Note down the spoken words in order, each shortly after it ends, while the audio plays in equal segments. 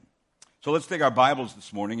So let's take our Bibles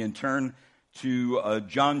this morning and turn to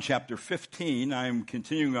John chapter 15. I'm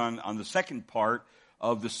continuing on the second part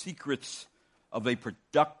of the secrets of a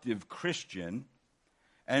productive Christian.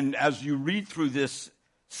 And as you read through this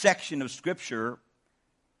section of Scripture,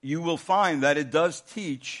 you will find that it does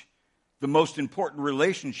teach the most important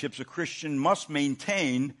relationships a Christian must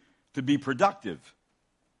maintain to be productive.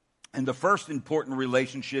 And the first important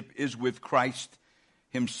relationship is with Christ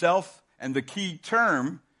himself. And the key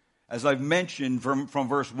term, as I've mentioned from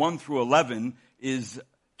verse 1 through 11, is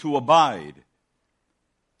to abide.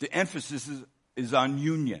 The emphasis is on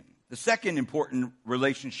union. The second important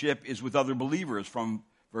relationship is with other believers from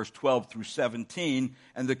verse 12 through 17.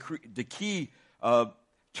 And the key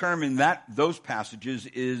term in those passages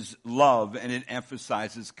is love, and it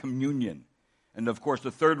emphasizes communion. And of course,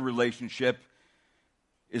 the third relationship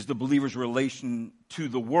is the believer's relation to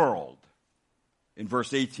the world. In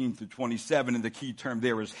verse 18 through 27, and the key term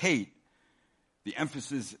there is hate. The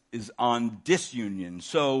emphasis is on disunion.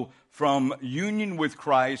 So from union with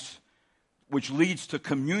Christ, which leads to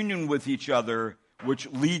communion with each other, which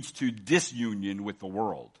leads to disunion with the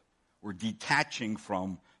world. We're detaching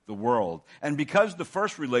from the world. And because the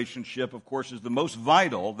first relationship, of course, is the most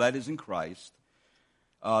vital, that is in Christ,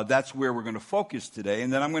 that's where we're going to focus today.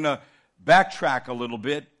 And then I'm going to backtrack a little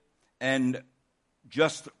bit and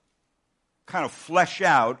just kind of flesh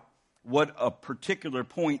out what a particular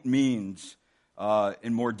point means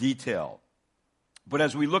in more detail. But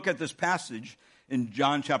as we look at this passage in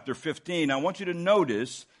John chapter 15, I want you to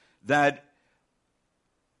notice that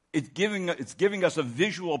it's giving us a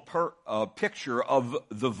visual picture of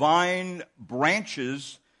the vine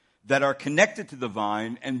branches that are connected to the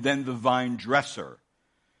vine and then the vine dresser.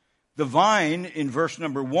 The vine, in verse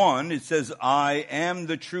number 1, it says, I am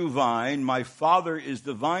the true vine, my Father is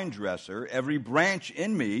the vine dresser. Every branch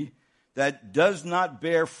in me that does not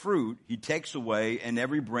bear fruit, he takes away, and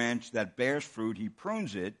every branch that bears fruit, he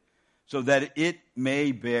prunes it, so that it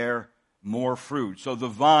may bear more fruit. So the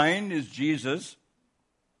vine is Jesus,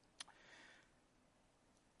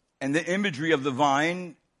 and the imagery of the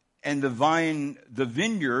vine and the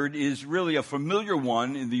vineyard is really a familiar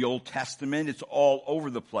one in the Old Testament. It's all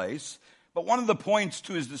over the place. But one of the points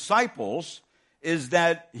to his disciples is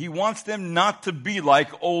that he wants them not to be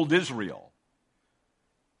like old Israel.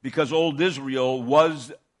 Because old Israel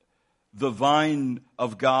was the vine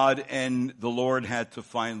of God, and the Lord had to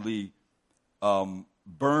finally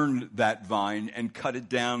burn that vine and cut it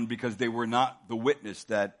down because they were not the witness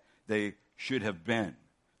that they should have been.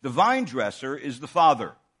 The vine dresser is the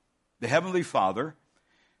Father, the Heavenly Father.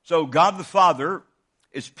 So God the Father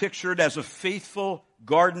is pictured as a faithful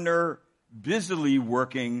gardener busily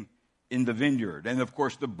working in the vineyard. And of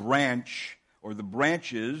course the branch or the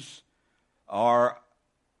branches are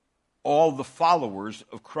all the followers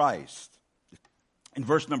of Christ. In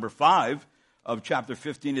verse number 5 of chapter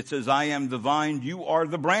 15 it says, I am the vine, you are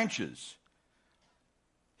the branches.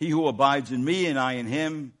 He who abides in me and I in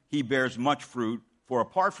him, he bears much fruit. For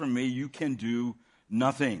apart from me, you can do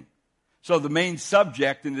nothing. So the main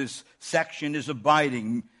subject in this section is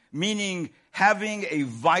abiding, meaning having a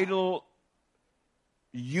vital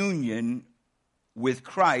union with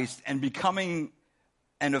Christ and becoming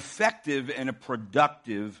an effective and a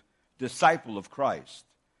productive disciple of Christ.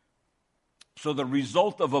 So the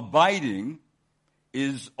result of abiding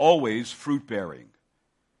is always fruit bearing.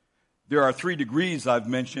 There are 3 degrees I've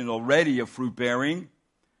mentioned already of fruit bearing.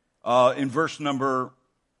 In verse number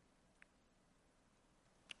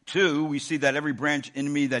 2, we see that every branch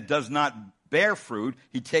in me that does not bear fruit,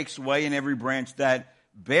 he takes away, and every branch that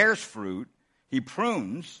bears fruit, he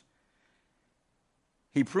prunes.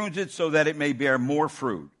 He prunes it so that it may bear more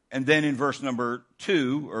fruit. And then in verse number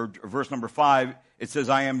 2, or verse number 5, it says,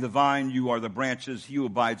 I am the vine, you are the branches, he who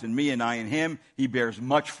abides in me and I in him, he bears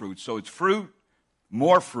much fruit. So it's fruit,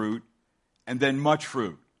 and then much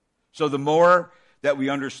fruit. So the more that we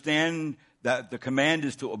understand that the command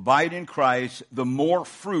is to abide in Christ, the more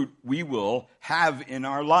fruit we will have in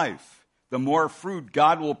our life. The more fruit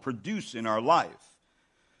God will produce in our life.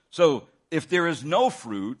 So if there is no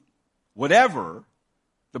fruit, whatever,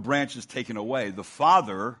 the branch is taken away. The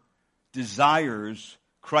Father desires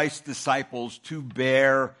Christ's disciples to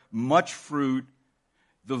bear much fruit.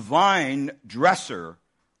 The vine dresser,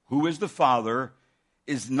 who is the Father,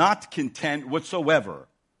 is not content whatsoever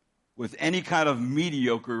with any kind of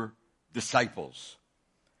mediocre disciples.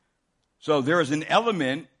 So there is an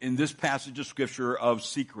element in this passage of Scripture of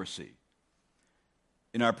secrecy.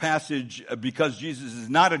 In our passage, because Jesus is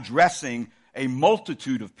not addressing a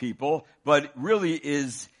multitude of people, but really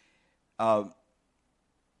is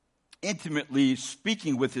intimately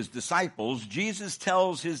speaking with his disciples, Jesus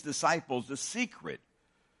tells his disciples the secret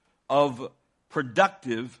of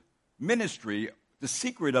productive ministry, the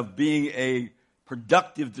secret of being a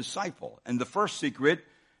productive disciple. And the first secret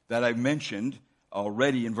that I mentioned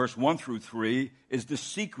already in verse 1 through 3 is the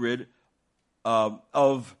secret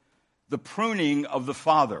of the pruning of the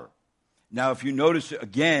Father. Now, if you notice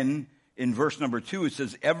again in verse number 2, it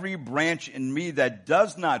says, every branch in me that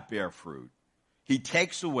does not bear fruit, he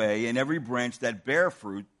takes away, and every branch that bear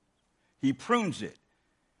fruit, he prunes it,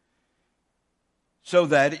 so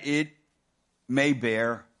that it may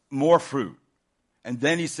bear more fruit. And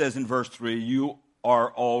then he says in verse 3, you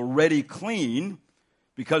are already clean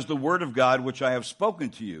because the word of God which I have spoken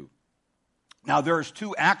to you. Now there's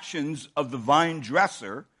two actions of the vine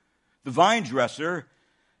dresser. The vine dresser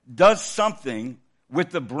does something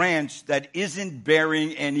with the branch that isn't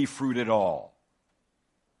bearing any fruit at all.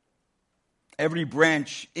 Every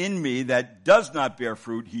branch in me that does not bear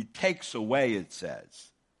fruit, he takes away, it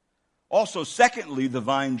says. Also, secondly, the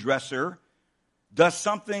vine dresser does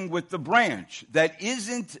something with the branch that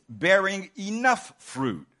isn't bearing enough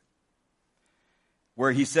fruit.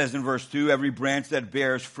 Where he says in verse 2, every branch that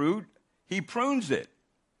bears fruit, he prunes it,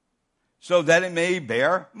 so that it may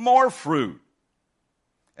bear more fruit.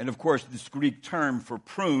 And of course, this Greek term for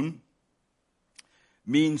prune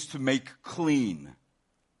means to make clean,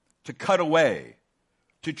 to cut away,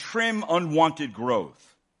 to trim unwanted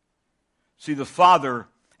growth. See, the Father,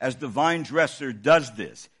 as the vine dresser, does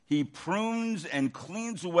this. He prunes and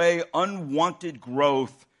cleans away unwanted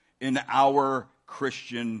growth in our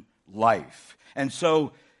Christian life. And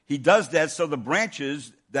so he does that so the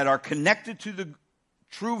branches that are connected to the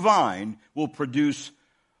true vine will produce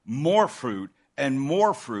more fruit and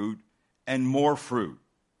more fruit and more fruit.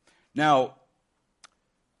 Now,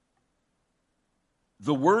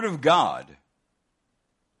 the Word of God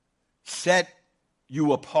set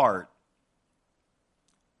you apart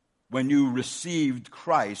when you received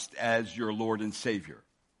Christ as your Lord and Savior.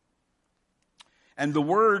 And the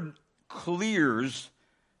Word clears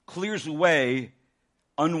away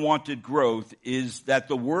unwanted growth, is that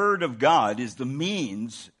the Word of God is the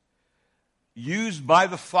means used by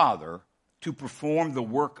the Father to perform the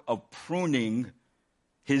work of pruning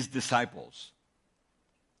his disciples.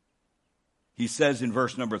 He says in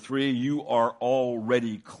verse number 3, you are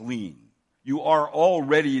already clean. You are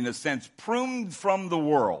already, in a sense, pruned from the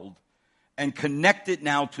world and connected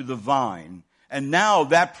now to the vine. And now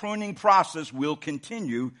that pruning process will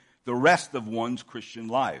continue the rest of one's Christian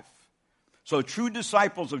life. So true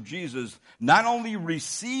disciples of Jesus not only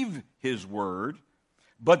receive his word,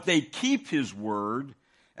 but they keep his word.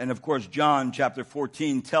 And of course, John chapter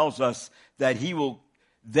 14 tells us that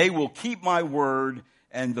they will keep my word,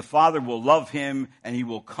 and the Father will love him, and he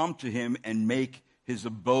will come to him and make his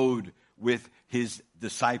abode with his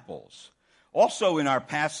disciples. Also in our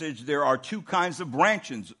passage, there are two kinds of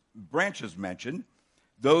branches mentioned: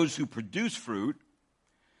 those who produce fruit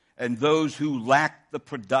and those who lack the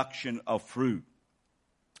production of fruit.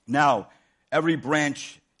 Now, every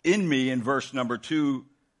branch in me, in verse number 2,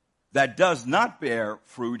 that does not bear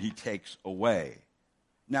fruit, he takes away.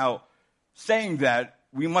 Now, saying that,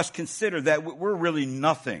 we must consider that we're really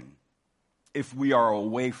nothing if we are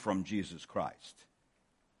away from Jesus Christ.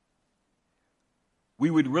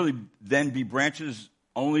 We would really then be branches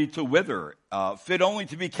only to wither, fit only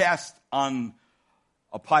to be cast on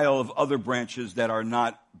a pile of other branches that are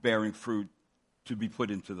not bearing fruit to be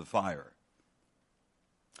put into the fire.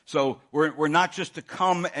 So we're not just to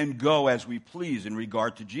come and go as we please in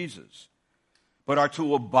regard to Jesus, but are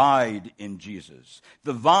to abide in Jesus.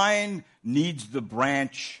 The vine needs the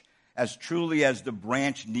branch as truly as the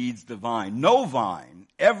branch needs the vine. No vine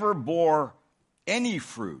ever bore any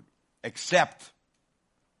fruit except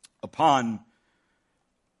upon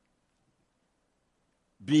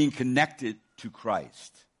being connected to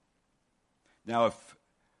Christ. Now,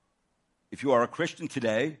 if you are a Christian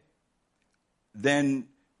today, then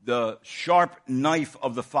the sharp knife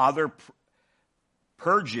of the Father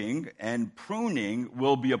purging and pruning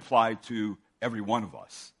will be applied to every one of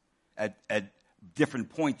us at different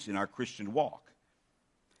points in our Christian walk.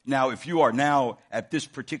 Now, if you are now at this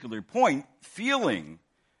particular point feeling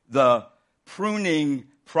the pruning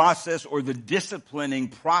process or the disciplining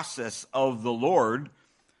process of the Lord,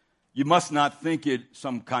 you must not think it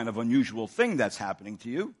some kind of unusual thing that's happening to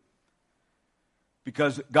you.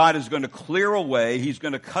 Because God is going to clear away, he's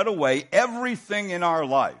going to cut away everything in our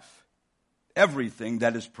life, everything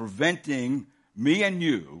that is preventing me and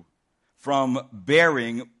you from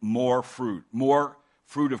bearing more fruit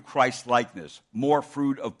of Christ-likeness, more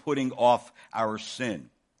fruit of putting off our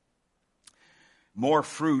sin. more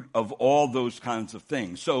fruit of all those kinds of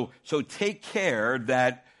things. So take care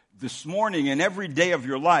that this morning and every day of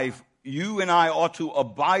your life, you and I ought to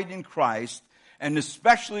abide in Christ, and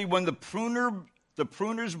especially when the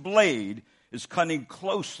pruner's blade is cutting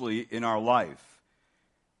closely in our life.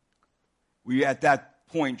 We at that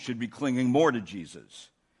point should be clinging more to Jesus,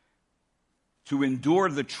 to endure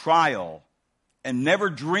the trial and never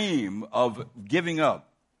dream of giving up.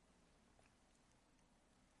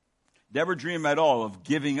 Never dream at all of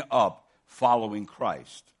giving up following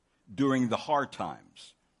Christ during the hard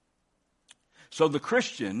times. So the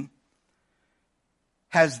Christian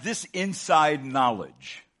has this inside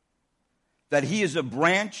knowledge that he is a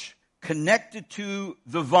branch connected to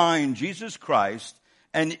the vine, Jesus Christ,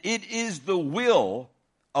 and it is the will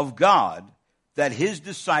of God that his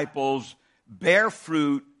disciples bear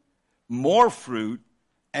fruit, more fruit,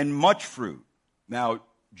 and much fruit. Now,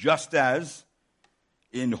 just as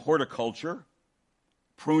in horticulture,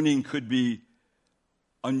 pruning could be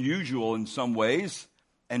unusual in some ways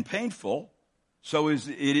and painful, so it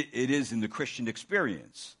is in the Christian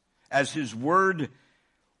experience. As his word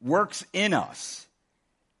works in us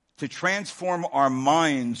to transform our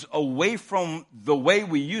minds away from the way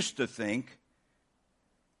we used to think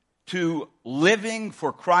to living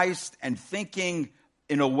for Christ and thinking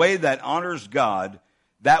in a way that honors God,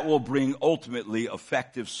 that will bring ultimately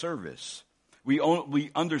effective service.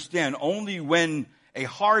 We understand only when a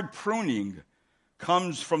hard pruning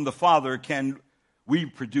comes from the Father can we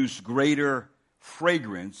produce greater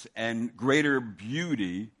fragrance and greater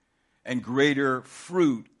beauty and greater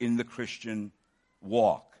fruit in the Christian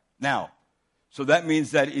walk. Now, so that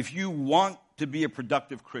means that if you want to be a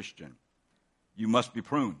productive Christian, you must be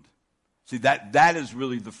pruned. See, that is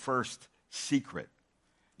really the first secret.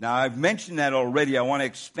 Now, I've mentioned that already. I want to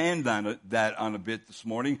expand on that a bit this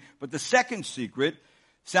morning. But the second secret,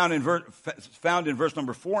 found in verse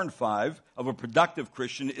number 4 and 5 of a productive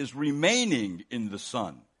Christian, is remaining in the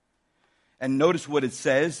Son. And notice what it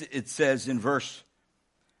says. It says in verse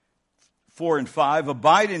 4 and 5,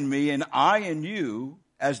 "Abide in me, and I in you,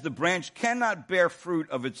 as the branch cannot bear fruit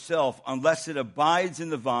of itself unless it abides in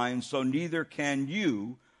the vine, so neither can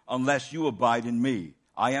you unless you abide in me.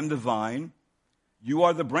 I am the vine, you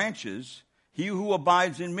are the branches. He who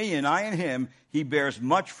abides in me and I in him, he bears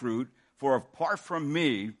much fruit, for apart from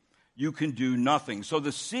me, you can do nothing." So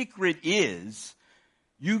the secret is,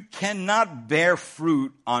 you cannot bear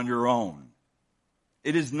fruit on your own.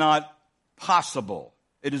 It is not possible.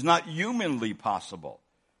 It is not humanly possible.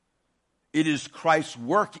 It is Christ's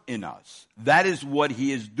work in us. That is what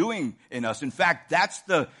he is doing in us. In fact, that's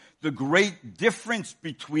the great difference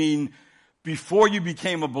between before you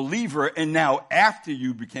became a believer and now after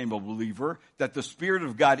you became a believer, that the Spirit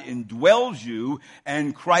of God indwells you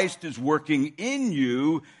and Christ is working in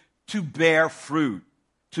you to bear fruit,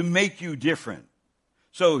 to make you different.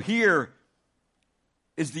 So here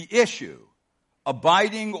is the issue,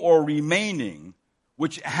 abiding or remaining,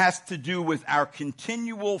 which has to do with our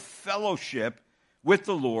continual fellowship with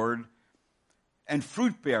the Lord and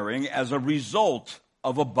fruit-bearing as a result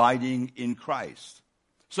of abiding in Christ.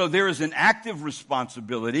 So there is an active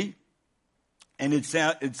responsibility, and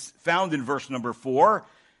it's found in verse number 4.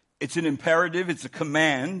 It's an imperative, it's a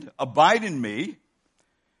command, abide in me.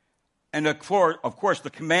 And of course, the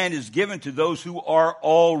command is given to those who are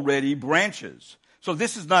already branches. So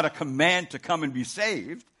this is not a command to come and be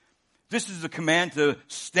saved. This is a command to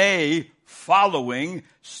stay following,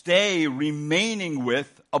 stay remaining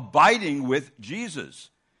with, abiding with Jesus,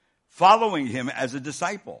 following him as a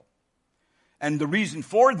disciple. And the reason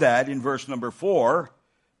for that in verse number 4,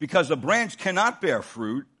 because a branch cannot bear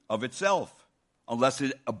fruit of itself unless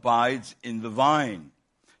it abides in the vine.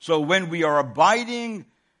 So when we are abiding,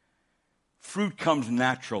 fruit comes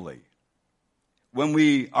naturally. When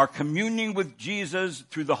we are communing with Jesus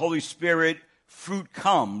through the Holy Spirit, fruit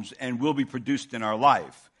comes and will be produced in our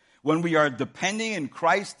life. When we are depending in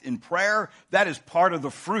Christ in prayer, that is part of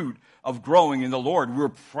the fruit of growing in the Lord. We're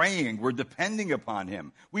praying, we're depending upon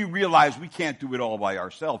him. We realize we can't do it all by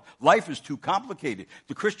ourselves. Life is too complicated.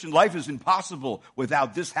 The Christian life is impossible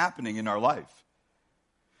without this happening in our life.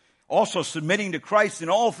 Also, submitting to Christ in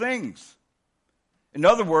all things. In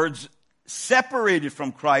other words, separated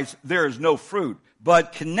from Christ, there is no fruit.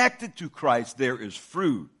 But connected to Christ, there is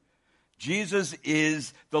fruit. Jesus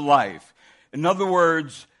is the life. In other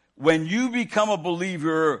words, when you become a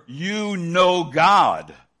believer, you know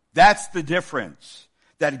God. That's the difference.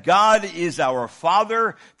 That God is our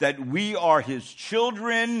Father, that we are his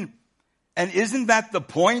children. And isn't that the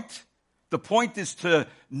point? The point is to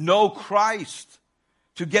know Christ,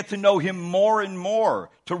 to get to know him more and more,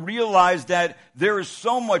 to realize that there is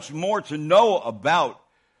so much more to know about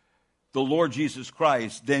the Lord Jesus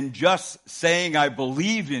Christ than just saying, I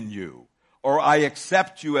believe in you, or I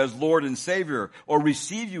accept you as Lord and Savior, or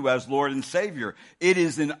receive you as Lord and Savior. It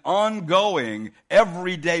is an ongoing,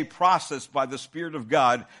 everyday process by the Spirit of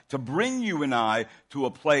God to bring you and I to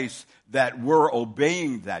a place that we're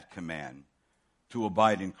obeying that command to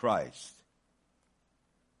abide in Christ.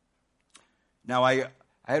 Now, I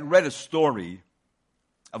had read a story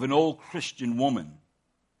of an old Christian woman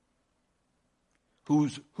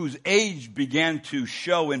whose age began to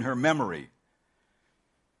show in her memory.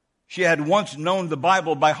 She had once known the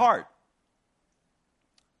Bible by heart.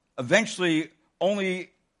 Eventually,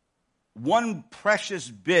 only one precious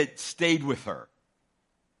bit stayed with her.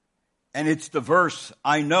 And it's the verse,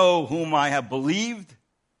 I know whom I have believed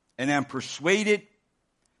and am persuaded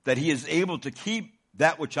that he is able to keep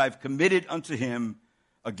that which I've committed unto him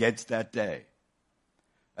against that day.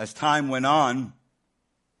 As time went on,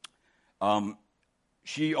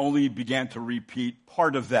 she only began to repeat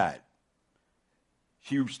part of that.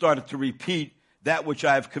 She started to repeat that which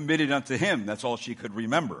I have committed unto him. That's all she could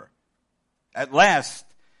remember. At last,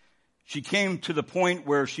 she came to the point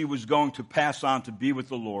where she was going to pass on to be with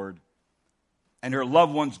the Lord, and her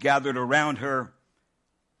loved ones gathered around her,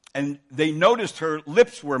 and they noticed her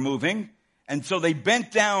lips were moving, and so they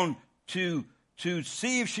bent down to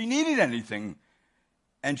see if she needed anything,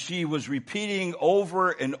 and she was repeating over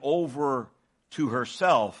and over to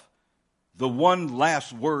herself the one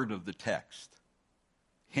last word of the text.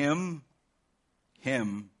 Him,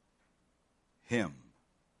 him, him.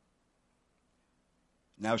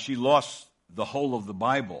 Now she lost the whole of the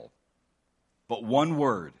Bible, but one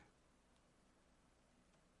word.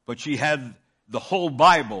 But she had the whole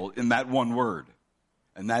Bible in that one word,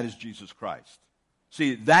 and that is Jesus Christ.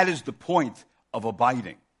 See, that is the point of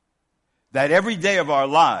abiding. That every day of our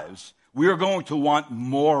lives, we are going to want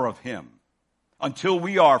more of him until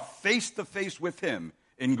we are face to face with him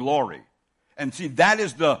in glory. And see, that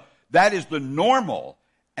is the normal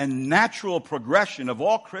and natural progression of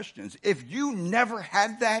all Christians. If you never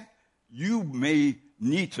had that, you may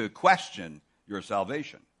need to question your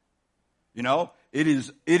salvation. You know, it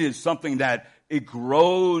is something that it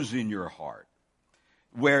grows in your heart,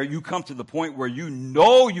 where you come to the point where you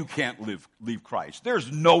know you can't leave Christ.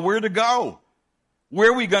 There's nowhere to go.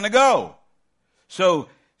 Where are we going to go? So,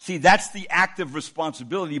 see, that's the active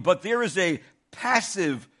responsibility, but there is a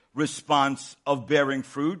passive response of bearing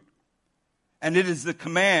fruit, and it is the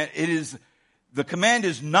command. The command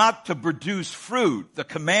is not to produce fruit. The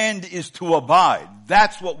command is to abide.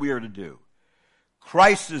 That's what we are to do.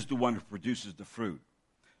 Christ is the one who produces the fruit.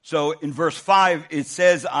 So in verse 5, it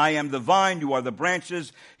says, I am the vine, you are the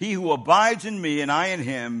branches. He who abides in me and I in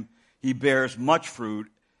him, he bears much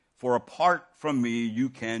fruit. For apart from me, you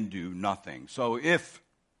can do nothing. So if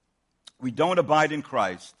we don't abide in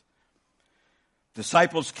Christ,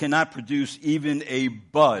 disciples cannot produce even a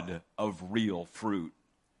bud of real fruit.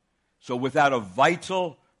 So without a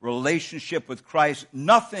vital relationship with Christ,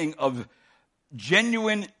 nothing of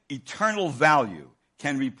genuine eternal value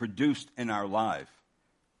can be produced in our life.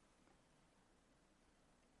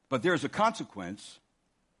 But there's a consequence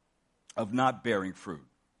of not bearing fruit.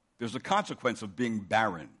 There's a consequence of being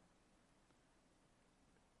barren.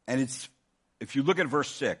 And if you look at verse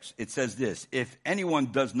 6, it says this, if anyone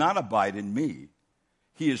does not abide in me,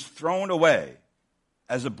 he is thrown away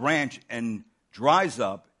as a branch and dries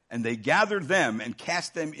up, and they gather them and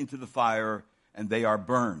cast them into the fire, and they are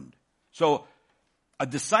burned. So a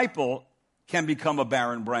disciple can become a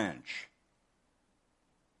barren branch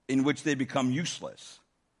in which they become useless.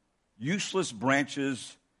 Useless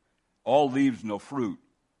branches, all leaves, no fruit.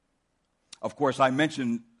 Of course, I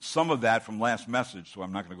mentioned some of that from last message, so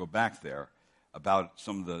I'm not going to go back there about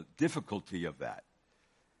some of the difficulty of that.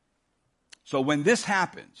 So when this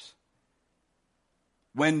happens,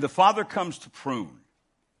 when the Father comes to prune,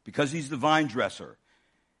 because he's the vine dresser,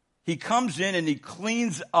 he comes in and he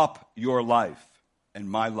cleans up your life and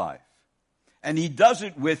my life. And he does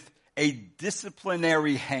it with a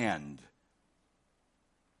disciplinary hand.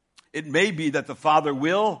 It may be that the Father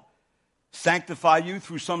will sanctify you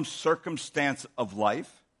through some circumstance of life,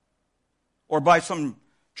 or by some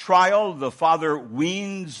trial, the Father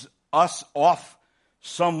weans us off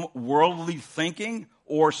some worldly thinking,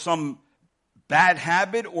 or some bad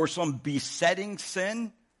habit, or some besetting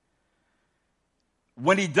sin.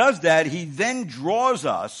 When he does that, he then draws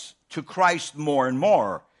us to Christ more and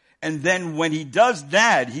more. And then when he does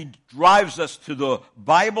that, he drives us to the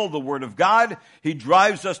Bible, the Word of God. He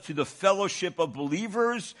drives us to the fellowship of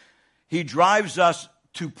believers. He drives us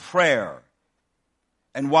to prayer.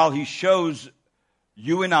 And while he shows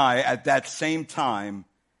you and I at that same time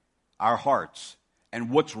our hearts and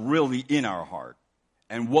what's really in our heart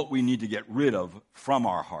and what we need to get rid of from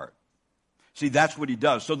our heart. See, that's what he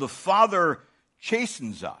does. So the Father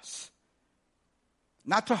chastens us,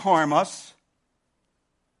 not to harm us,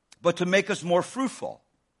 but to make us more fruitful,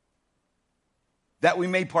 that we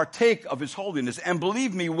may partake of his holiness. And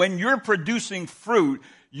believe me, when you're producing fruit,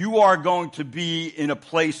 you are going to be in a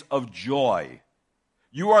place of joy.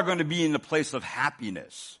 You are going to be in a place of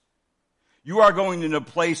happiness. You are going in a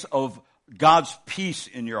place of God's peace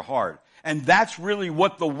in your heart. And that's really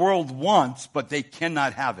what the world wants, but they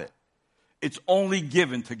cannot have it. It's only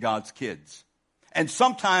given to God's kids. And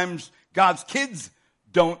sometimes God's kids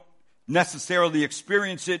don't necessarily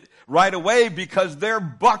experience it right away because they're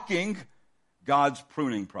bucking God's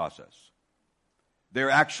pruning process. They're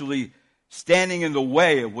actually standing in the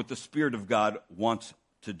way of what the Spirit of God wants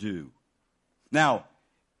to do. Now,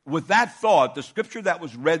 with that thought, the scripture that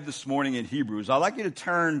was read this morning in Hebrews, I'd like you to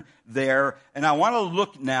turn there, and I want to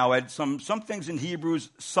look now at some things in Hebrews,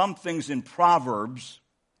 some things in Proverbs.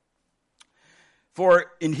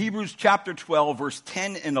 For in Hebrews chapter 12, verse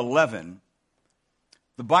 10 and 11,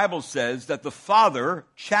 the Bible says that the Father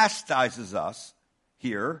chastises us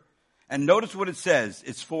here. And notice what it says.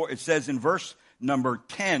 It says in verse number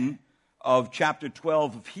 10 of chapter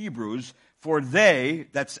 12 of Hebrews, for they,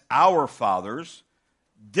 that's our fathers,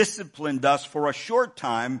 disciplined us for a short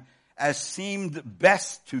time as seemed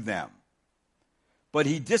best to them. But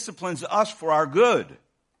he disciplines us for our good,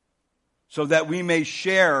 so that we may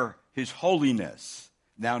share his holiness.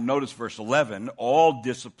 Now notice verse 11, all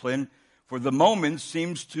discipline for the moment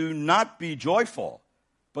seems to not be joyful,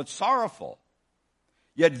 but sorrowful.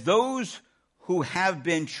 Yet those who have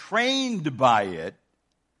been trained by it,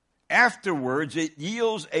 afterwards it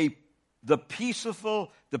yields the peaceful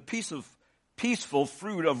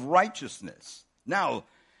fruit of righteousness. Now,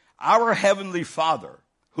 our Heavenly Father,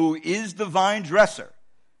 who is the vine dresser,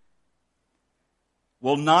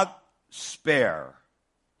 will not spare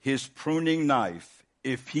his pruning knife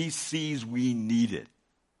if he sees we need it.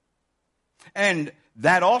 And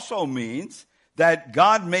that also means that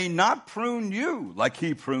God may not prune you like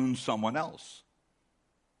he prunes someone else.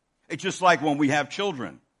 It's just like when we have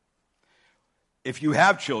children. If you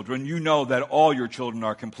have children, you know that all your children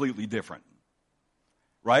are completely different.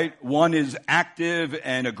 Right? One is active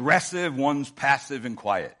and aggressive, one's passive and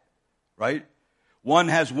quiet. Right? One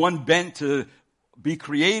has one bent to be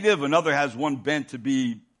creative, another has one bent to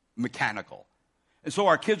be mechanical. And so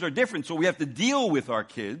our kids are different, so we have to deal with our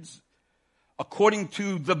kids according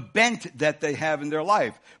to the bent that they have in their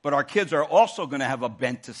life. But our kids are also going to have a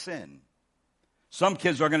bent to sin. Some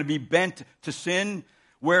kids are going to be bent to sin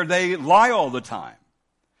where they lie all the time.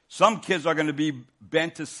 Some kids are going to be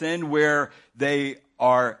bent to sin where they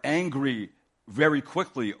are angry very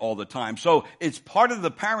quickly all the time. So it's part of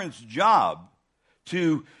the parent's job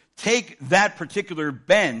to take that particular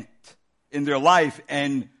bent in their life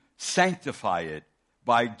and sanctify it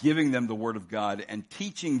by giving them the Word of God and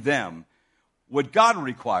teaching them what God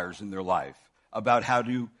requires in their life about how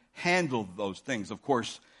to handle those things. Of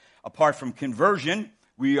course, apart from conversion,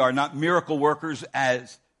 we are not miracle workers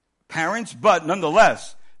as parents, but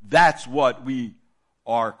nonetheless, that's what we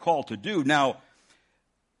are called to do. Now,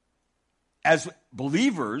 as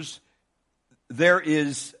believers, there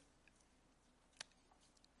is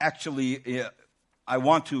actually, I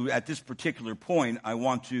want to, at this particular point, I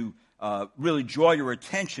want to really draw your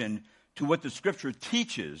attention to what the Scripture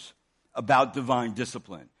teaches about divine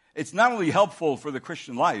discipline. It's not only helpful for the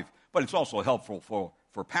Christian life, but it's also helpful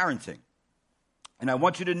for parenting. And I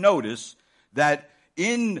want you to notice that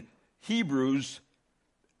in Hebrews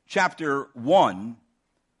chapter 1,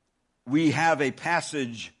 we have a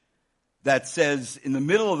passage that says, in the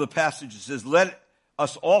middle of the passage, it says, let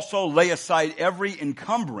us also lay aside every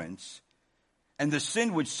encumbrance and the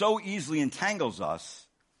sin which so easily entangles us,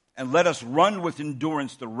 and let us run with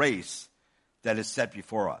endurance the race that is set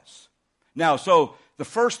before us. Now, so the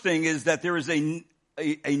first thing is that there is a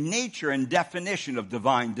nature and definition of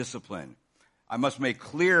divine discipline. I must make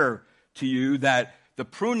clear to you that the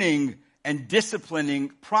pruning and disciplining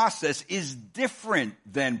process is different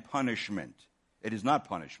than punishment. It is not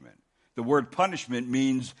punishment. The word punishment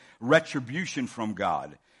means retribution from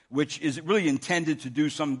God, which is really intended to do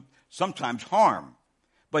sometimes harm.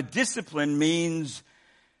 But discipline means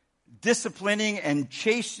disciplining and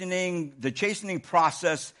chastening, the chastening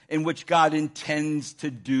process in which God intends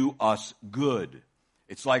to do us good.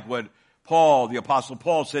 It's like what Paul, the Apostle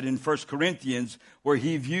Paul, said in 1 Corinthians, where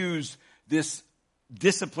he views this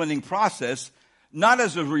disciplining process not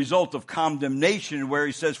as a result of condemnation, where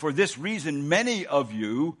he says, for this reason many of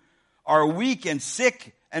you are weak and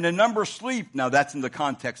sick, and a number sleep. Now that's in the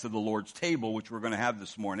context of the Lord's table, which we're going to have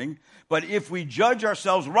this morning. But if we judge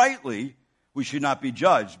ourselves rightly, we should not be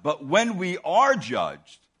judged. But when we are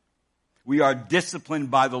judged, we are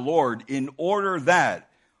disciplined by the Lord in order that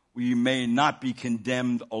we may not be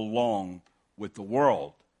condemned along with the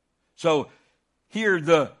world. So here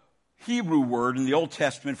the Hebrew word in the Old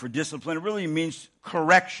Testament for discipline really means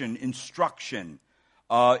correction, instruction.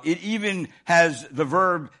 It even has the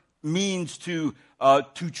verb means to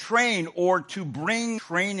train or to bring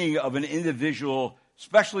training of an individual,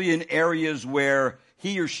 especially in areas where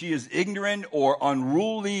he or she is ignorant or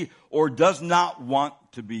unruly or does not want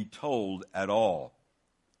to be told at all.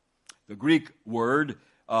 The Greek word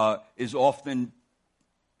is often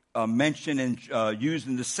mentioned and used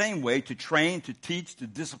in the same way: to train, to teach, to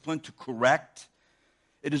discipline, to correct.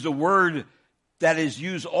 It is a word that is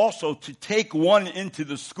used also to take one into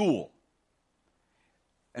the school.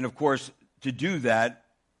 And of course, to do that,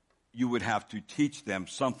 you would have to teach them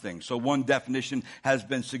something. So one definition has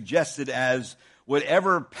been suggested as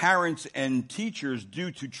whatever parents and teachers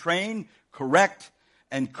do to train, correct,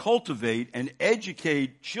 and cultivate and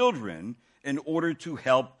educate children in order to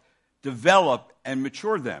help develop and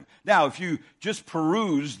mature them. Now, if you just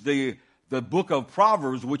peruse the book of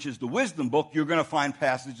Proverbs, which is the wisdom book, you're going to find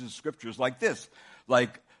passages of scriptures like this,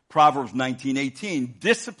 like Proverbs 19:18.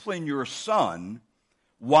 Discipline your son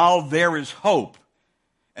while there is hope,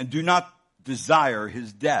 and do not desire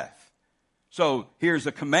his death. So here's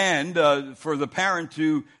a command for the parent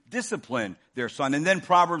to discipline their son. And then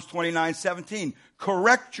Proverbs 29:17,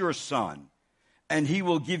 correct your son, and he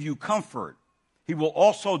will give you comfort. He will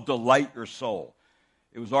also delight your soul.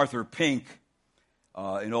 It was Arthur Pink,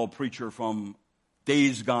 an old preacher from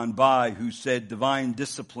days gone by, who said divine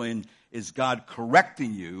discipline is God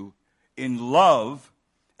correcting you in love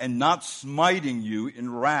and not smiting you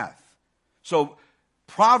in wrath. So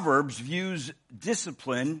Proverbs views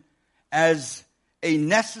discipline as a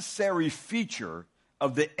necessary feature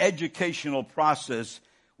of the educational process,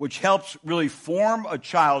 which helps really form a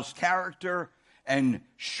child's character and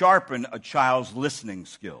sharpen a child's listening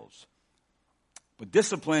skills. But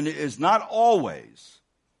discipline is not always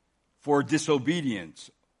for disobedience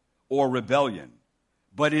or rebellion,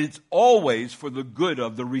 but it's always for the good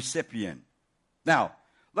of the recipient. Now,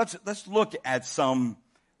 let's look at some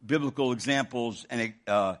biblical examples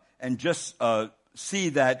and just see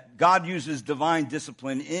that God uses divine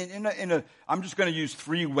discipline I'm just going to use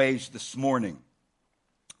 3 ways this morning.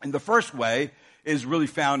 And the first way is really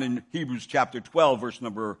found in Hebrews chapter 12, verse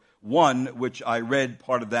number 1, which I read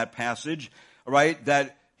part of that passage, right?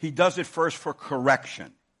 That he does it first for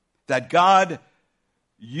correction. That God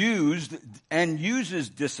used and uses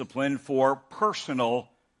discipline for personal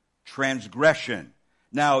transgression.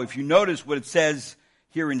 Now, if you notice what it says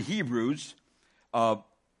here in Hebrews,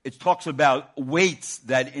 it talks about weights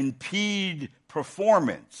that impede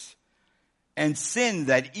performance and sin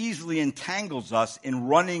that easily entangles us in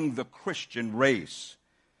running the Christian race.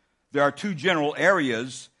 There are 2 general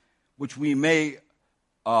areas which we may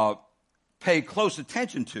pay close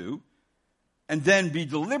attention to and then be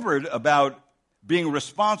deliberate about being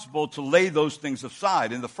responsible to lay those things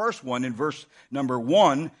aside. In the first one, in verse number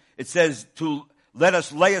 1, it says to let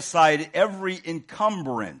us lay aside every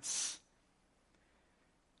encumbrance.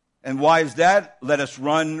 And why is that? Let us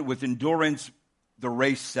run with endurance the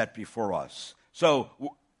race set before us. So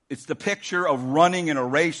it's the picture of running in a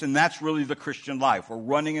race, and that's really the Christian life. We're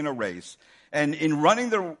running in a race. And in running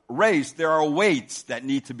the race, there are weights that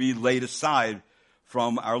need to be laid aside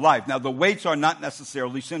from our life. Now, the weights are not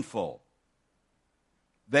necessarily sinful.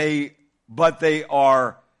 But they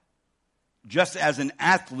are, just as an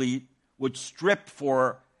athlete would strip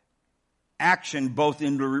for action, both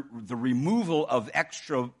in the removal of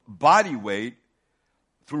extra body weight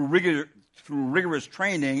through rigorous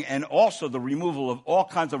training and also the removal of all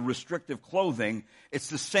kinds of restrictive clothing. It's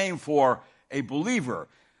the same for a believer.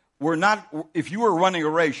 If you were running a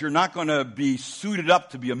race, you're not going to be suited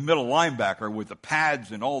up to be a middle linebacker with the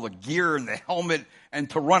pads and all the gear and the helmet and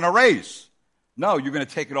to run a race. No, you're going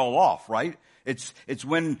to take it all off, right? It's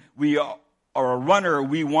when we are a runner,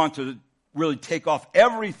 we want to really take off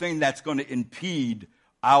everything that's going to impede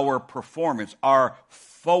our performance, our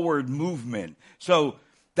forward movement. So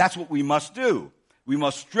that's what we must do. We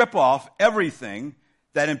must strip off everything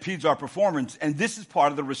that impedes our performance. And this is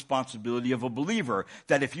part of the responsibility of a believer,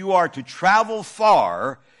 that if you are to travel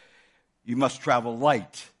far, you must travel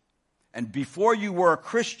light. And before you were a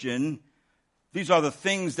Christian, these are the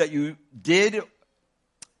things that you did,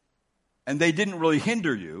 and they didn't really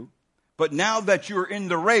hinder you. But now that you're in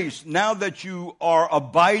the race, now that you are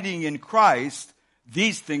abiding in Christ,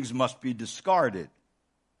 these things must be discarded.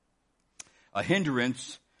 A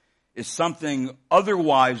hindrance is something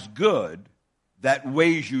otherwise good that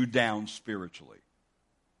weighs you down spiritually.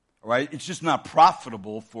 All right? It's just not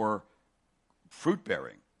profitable for fruit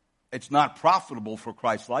bearing. It's not profitable for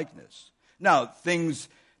Christ-likeness. Now, things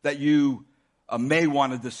that you may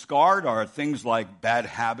want to discard are things like bad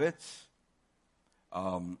habits,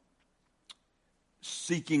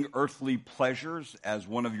 seeking earthly pleasures as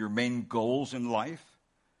one of your main goals in life,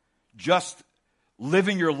 just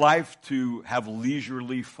living your life to have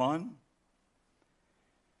leisurely fun.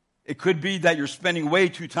 It could be that you're spending way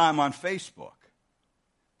too time on Facebook,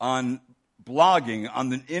 on blogging, on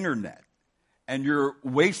the internet, and you're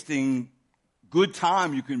wasting good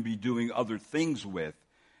time you can be doing other things with.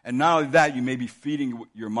 And not only that, you may be feeding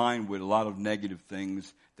your mind with a lot of negative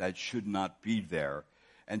things that should not be there.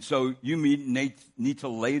 And so you need to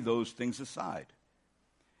lay those things aside.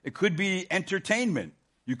 It could be entertainment.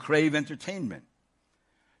 You crave entertainment.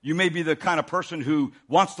 You may be the kind of person who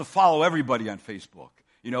wants to follow everybody on Facebook,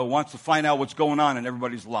 wants to find out what's going on in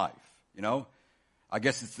everybody's life, I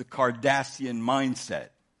guess it's the Kardashian mindset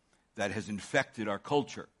that has infected our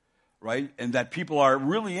culture, right? And that people are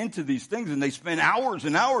really into these things and they spend hours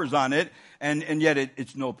and hours on it, and yet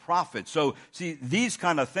it's no profit. So, see, these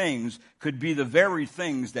kind of things could be the very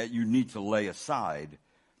things that you need to lay aside.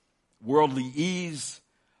 Worldly ease,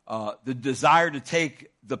 the desire to take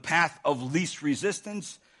the path of least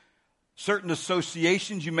resistance, certain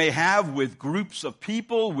associations you may have with groups of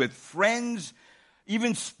people, with friends,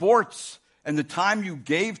 even sports, and the time you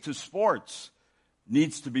gave to sports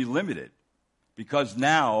needs to be limited because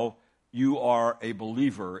now you are a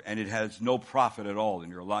believer and it has no profit at all in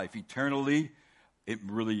your life. Eternally, it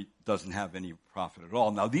really doesn't have any profit at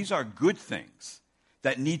all. Now, these are good things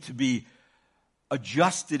that need to be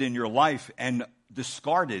adjusted in your life and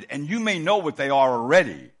discarded. And you may know what they are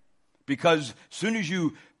already because as soon as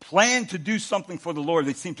you plan to do something for the Lord,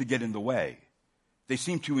 they seem to get in the way. They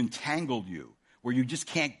seem to entangle you where you just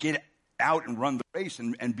can't get out and run the race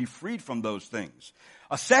and be freed from those things.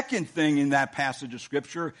 A second thing in that passage of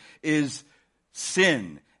Scripture is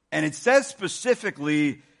sin. And it says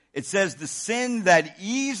specifically, it says the sin that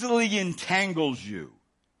easily entangles you.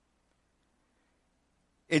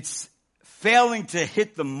 It's failing to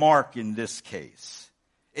hit the mark in this case.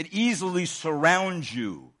 It easily surrounds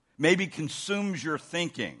you, maybe consumes your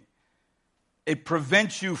thinking. It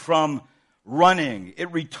prevents you from running.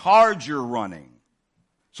 It retards your running.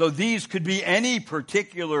 So these could be any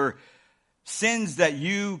particular sins that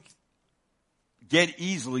you get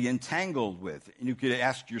easily entangled with. And you could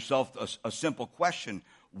ask yourself a simple question.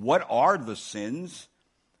 What are the sins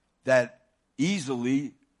that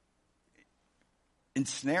easily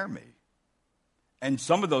ensnare me? And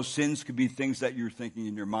some of those sins could be things that you're thinking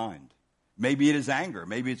in your mind. Maybe it is anger.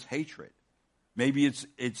 Maybe it's hatred. Maybe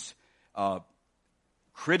it's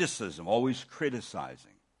criticism, always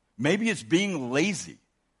criticizing. Maybe it's being lazy.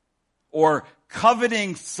 Or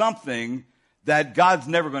coveting something that God's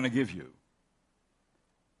never going to give you.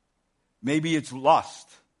 Maybe it's lust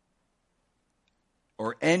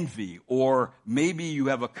or envy, or maybe you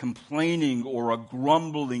have a complaining or a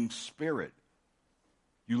grumbling spirit.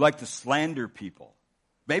 You like to slander people.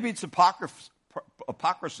 Maybe it's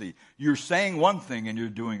hypocrisy. You're saying one thing and you're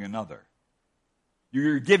doing another.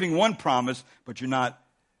 You're giving one promise, but you're not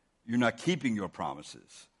keeping your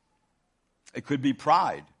promises. It could be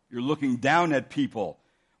pride. You're looking down at people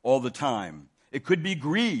all the time. It could be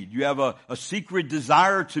greed. You have a secret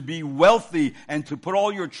desire to be wealthy and to put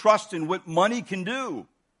all your trust in what money can do.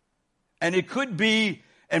 And it could be,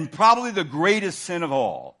 and probably the greatest sin of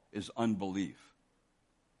all, is unbelief.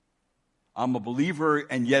 I'm a believer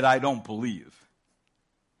and yet I don't believe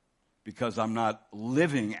because I'm not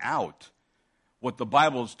living out what the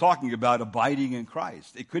Bible is talking about, abiding in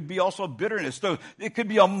Christ. It could be also bitterness. So it could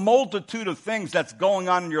be a multitude of things that's going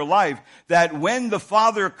on in your life that when the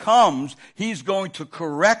Father comes, He's going to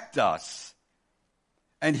correct us.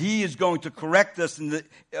 And He is going to correct us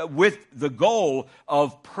with the goal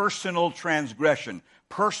of personal transgression,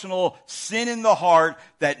 personal sin in the heart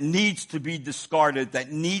that needs to be discarded,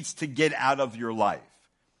 that needs to get out of your life.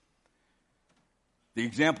 The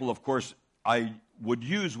example, of course, I would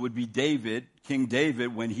use would be David, King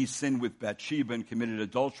David, when he sinned with Bathsheba and committed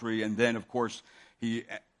adultery, and then, of course, he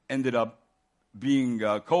ended up being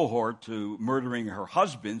a cohort to murdering her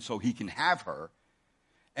husband so he can have her.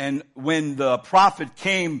 And when the prophet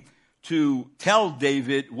came to tell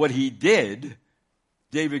David what he did,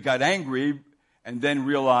 David got angry and then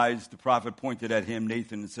realized the prophet pointed at him,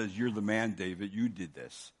 Nathan, and says, "You're the man, David. You did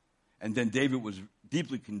this." And then David was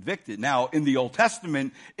deeply convicted. Now, in the Old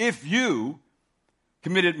Testament, if you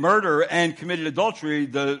committed murder and committed adultery,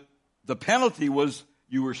 the penalty was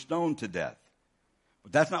you were stoned to death.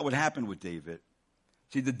 But that's not what happened with David.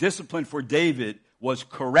 See, the discipline for David was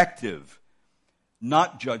corrective,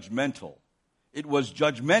 not judgmental. It was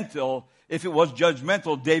judgmental. If it was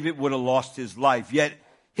judgmental, David would have lost his life. Yet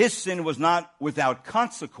his sin was not without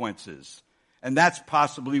consequences. And that's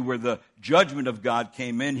possibly where the judgment of God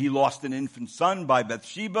came in. He lost an infant son by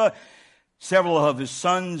Bathsheba. Several of his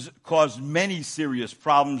sons caused many serious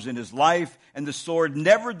problems in his life, and the sword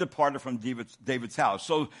never departed from David's house.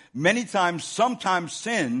 So many times, sometimes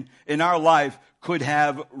sin in our life could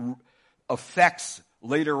have effects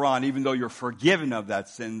later on, even though you're forgiven of that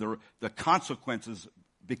sin. The consequences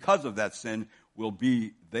because of that sin will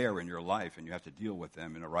be there in your life, and you have to deal with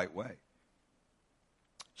them in the right way.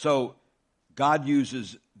 So God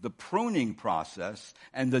uses the pruning process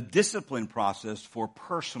and the discipline process for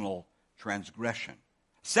personal transgression.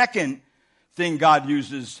 Second thing God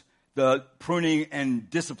uses the pruning and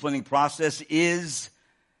disciplining process is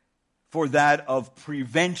for that of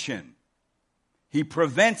prevention. He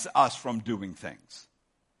prevents us from doing things.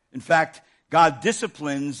 In fact, God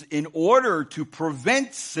disciplines in order to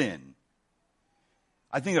prevent sin.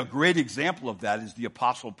 I think a great example of that is the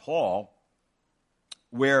Apostle Paul,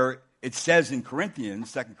 where it says in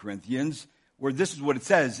Corinthians, 2 Corinthians, where this is what it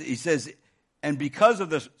says. He says, and because of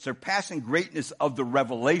the surpassing greatness of the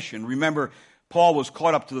revelation, remember, Paul was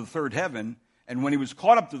caught up to the third heaven, and when he was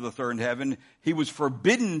caught up to the third heaven, he was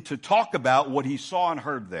forbidden to talk about what he saw and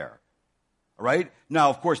heard there. All right? Now,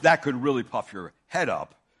 of course, that could really puff your head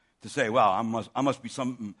up to say, well, I must be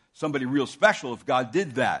somebody real special if God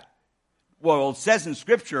did that. Well, it says in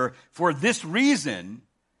Scripture, for this reason,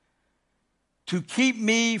 to keep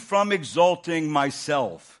me from exalting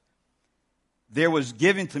myself, there was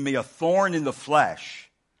given to me a thorn in the flesh,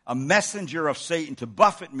 a messenger of Satan to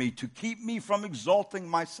buffet me, to keep me from exalting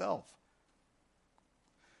myself.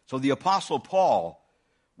 So the Apostle Paul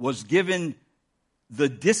was given the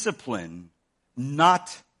discipline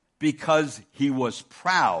not because he was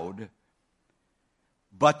proud,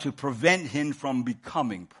 but to prevent him from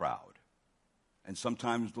becoming proud. And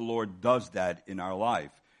sometimes the Lord does that in our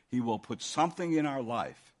life. He will put something in our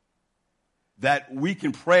life that we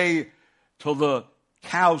can pray till the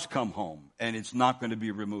cows come home and it's not going to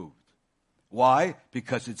be removed. Why?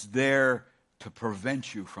 Because it's there to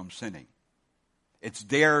prevent you from sinning. It's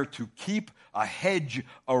there to keep a hedge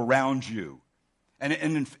around you. And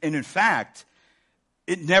in fact,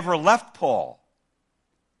 it never left Paul.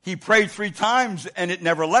 He prayed 3 times and it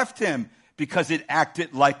never left him because it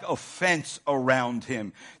acted like a fence around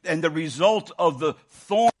him. And the result of the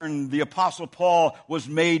thorn, the Apostle Paul was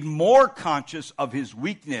made more conscious of his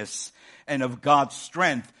weakness and of God's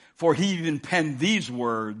strength. For he even penned these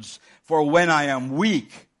words, for when I am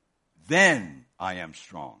weak, then I am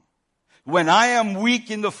strong. When I am weak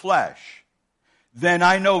in the flesh, then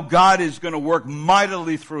I know God is going to work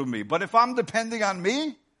mightily through me. But if I'm depending on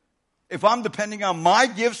me, if I'm depending on my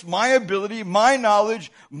gifts, my ability, my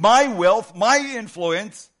knowledge, my wealth, my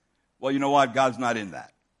influence, well, you know what? God's not in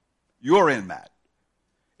that. You're in that.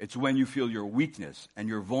 It's when you feel your weakness and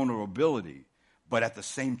your vulnerability, but at the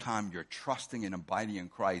same time, you're trusting and abiding in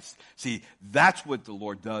Christ. See, that's what the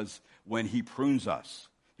Lord does when he prunes us.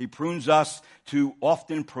 He prunes us to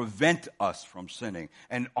often prevent us from sinning.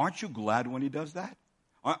 And aren't you glad when he does that?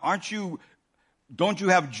 Don't you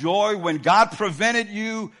have joy when God prevented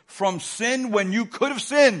you from sin when you could have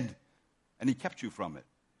sinned? And he kept you from it.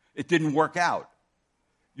 It didn't work out.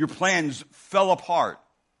 Your plans fell apart.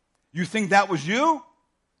 You think that was you?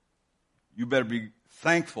 You better be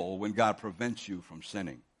thankful when God prevents you from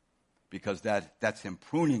sinning, because that's him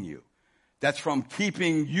pruning you. That's from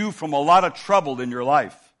keeping you from a lot of trouble in your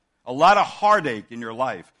life, a lot of heartache in your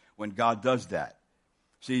life when God does that.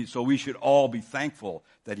 See, so we should all be thankful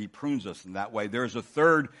that he prunes us in that way. There's a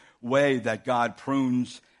third way that God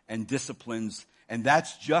prunes and disciplines, and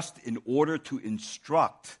that's just in order to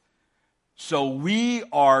instruct. So we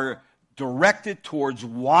are directed towards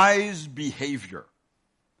wise behavior.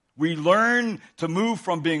 We learn to move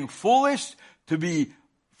from being foolish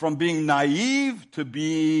from being naive to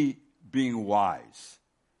being wise,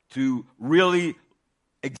 to really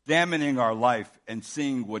examining our life and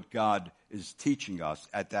seeing what God is teaching us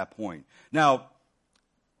at that point. Now,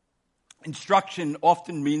 instruction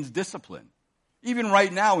often means discipline. Even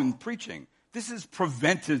right now in preaching, this is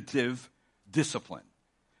preventative discipline.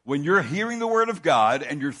 When you're hearing the word of God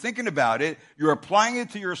and you're thinking about it, you're applying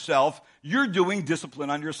it to yourself, you're doing discipline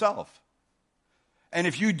on yourself. And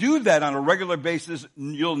if you do that on a regular basis,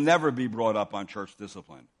 you'll never be brought up on church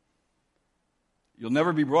discipline. You'll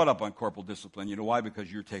never be brought up on corporal discipline. You know why?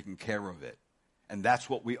 Because you're taking care of it. And that's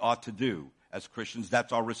what we ought to do as Christians.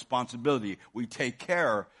 That's our responsibility. We take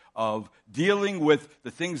care of dealing with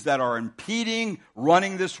the things that are impeding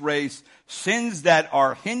running this race, sins that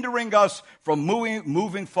are hindering us from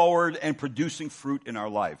moving forward and producing fruit in our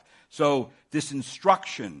life. So this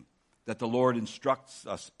instruction that the Lord instructs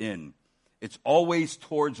us in, it's always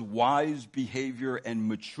towards wise behavior and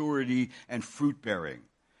maturity and fruit bearing.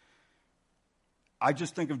 I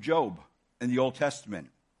just think of Job in the Old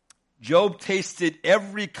Testament. Job tasted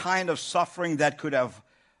every kind of suffering that could have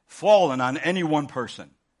fallen on any one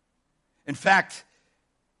person. In fact,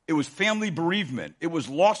 it was family bereavement. It was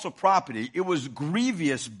loss of property. It was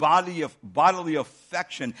grievous bodily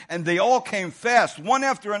affection. And they all came fast, one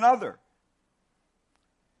after another.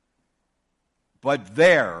 But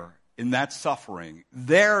there, in that suffering,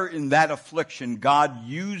 there in that affliction, God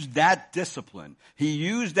used that discipline. He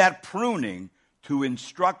used that pruning to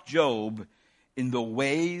instruct Job in the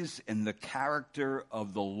ways and the character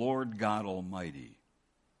of the Lord God Almighty.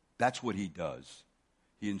 That's what he does.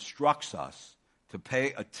 He instructs us to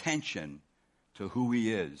pay attention to who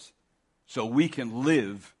he is so we can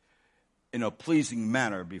live in a pleasing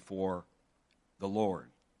manner before the Lord.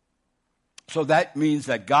 So that means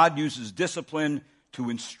that God uses discipline to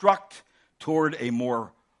instruct toward a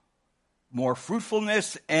more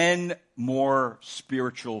fruitfulness and more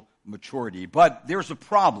spiritual maturity. But there's a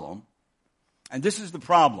problem, and this is the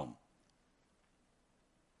problem.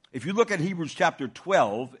 If you look at Hebrews chapter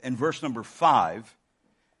 12 and verse number 5,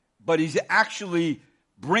 but he's actually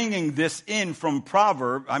bringing this in from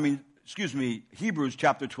Hebrews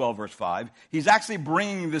chapter 12 verse 5. He's actually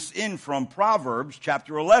bringing this in from Proverbs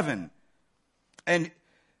chapter 11. And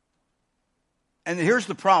here's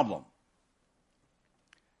the problem.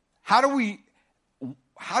 How do we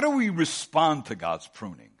respond to God's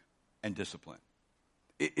pruning and discipline?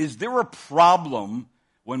 Is there a problem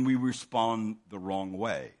when we respond the wrong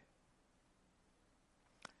way?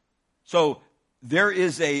 So there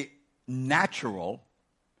is a natural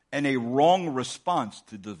and a wrong response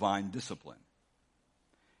to divine discipline.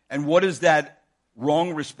 And what is that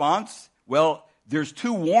wrong response? Well, there's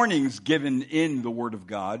two warnings given in the Word of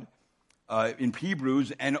God in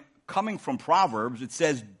Hebrews, and coming from Proverbs, it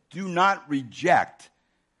says, do not reject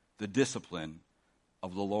the discipline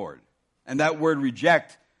of the Lord. And that word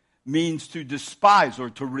reject means to despise or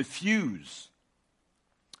to refuse.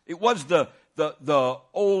 It was the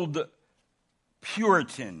old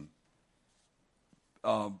Puritan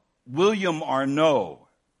William Arnault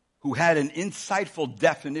who had an insightful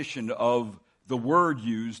definition of the word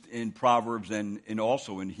used in Proverbs and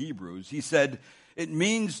also in Hebrews. He said, it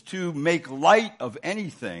means to make light of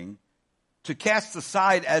anything, to cast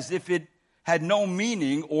aside as if it had no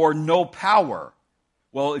meaning or no power.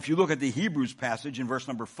 Well, if you look at the Hebrews passage in verse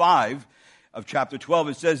number 5 of chapter 12,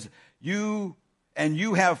 it says, you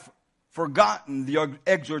have forgotten the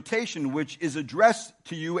exhortation which is addressed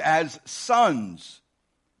to you as sons.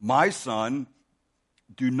 My son,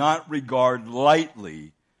 do not regard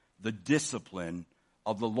lightly the discipline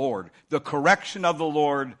of the Lord, the correction of the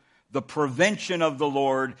Lord, the prevention of the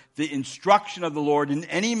Lord, the instruction of the Lord in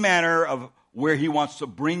any manner of where he wants to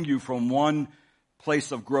bring you from one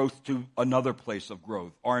place of growth to another place of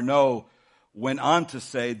growth. Arnault went on to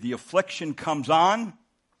say, the affliction comes on,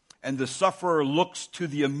 and the sufferer looks to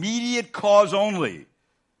the immediate cause only.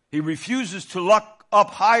 He refuses to look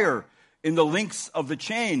up higher in the links of the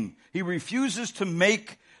chain. He refuses to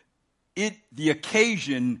make it the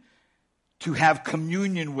occasion to have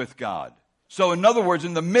communion with God. So in other words,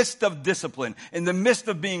 in the midst of discipline, in the midst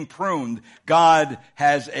of being pruned, God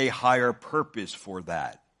has a higher purpose for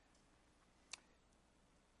that.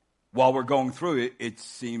 While we're going through it, it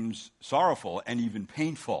seems sorrowful and even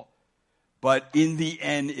painful. But in the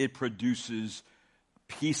end, it produces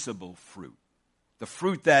peaceable fruit. The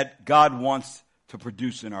fruit that God wants to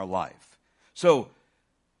produce in our life. So,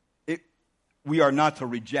 we are not to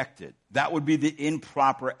reject it. That would be the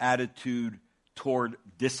improper attitude toward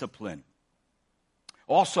discipline.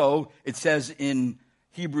 Also, it says in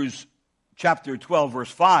Hebrews chapter 12,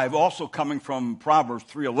 verse 5, also coming from Proverbs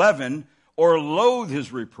 3:11, or loathe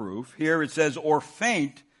his reproof. Here it says, or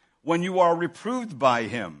faint when you are reproved by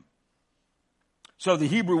him. So the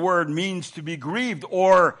Hebrew word means to be grieved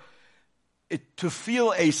or to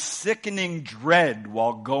feel a sickening dread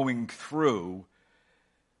while going through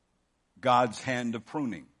God's hand of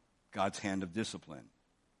pruning, God's hand of discipline.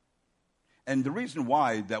 And the reason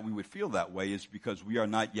why that we would feel that way is because we are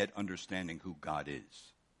not yet understanding who God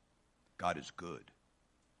is. God is good.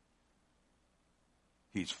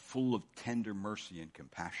 He's full of tender mercy and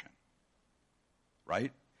compassion.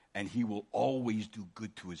 Right? and he will always do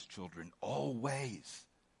good to his children. Always.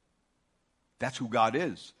 That's who God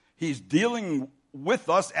is. He's dealing with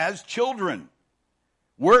us as children.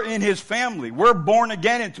 We're in his family. We're born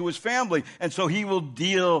again into his family. And so he will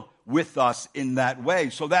deal with us in that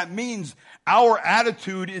way. So that means our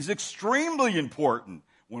attitude is extremely important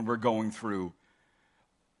when we're going through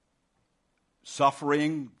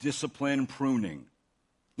suffering, discipline, pruning.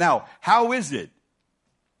 Now, how is it?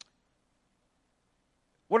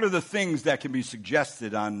 What are the things that can be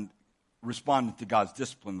suggested on responding to God's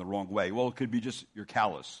discipline the wrong way? Well, it could be just you're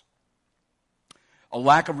callous. A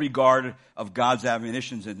lack of regard of God's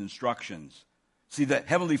admonitions and instructions. See, the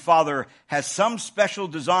Heavenly Father has some special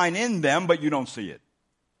design in them, but you don't see it.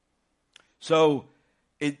 So,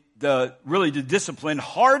 the discipline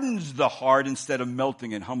hardens the heart instead of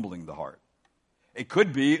melting and humbling the heart. It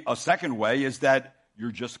could be, a second way is that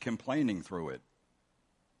you're just complaining through it.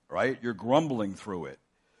 Right? You're grumbling through it.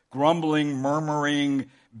 Grumbling,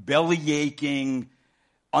 murmuring, belly aching,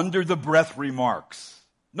 under the breath remarks.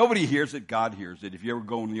 Nobody hears it, God hears it. If you ever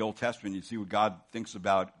go in the Old Testament, you see what God thinks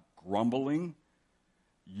about grumbling,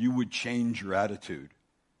 you would change your attitude.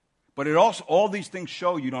 But it also, all these things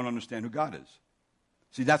show you don't understand who God is.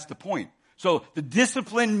 See, that's the point. So the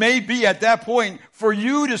discipline may be at that point for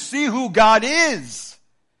you to see who God is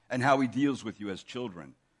and how he deals with you as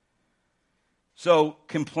children. So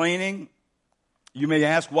complaining, you may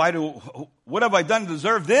ask, what have I done to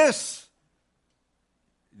deserve this?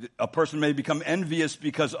 A person may become envious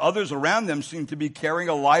because others around them seem to be carrying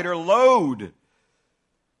a lighter load.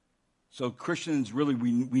 So Christians, really,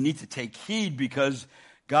 we need to take heed because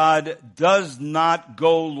God does not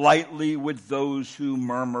go lightly with those who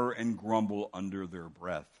murmur and grumble under their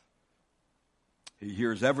breath. He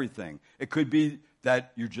hears everything. It could be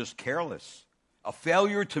that you're just careless. A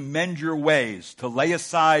failure to mend your ways, to lay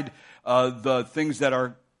aside the things that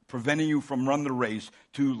are preventing you from running the race,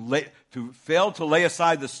 to fail to lay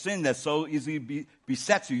aside the sin that so easily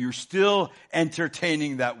besets you. You're still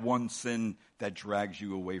entertaining that one sin that drags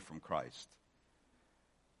you away from Christ.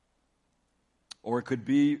 Or it could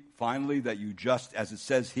be, finally, that you just, as it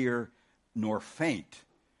says here, nor faint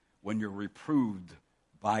when you're reproved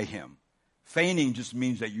by him. Fainting just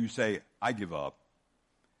means that you say, I give up.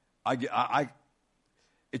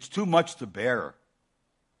 It's too much to bear.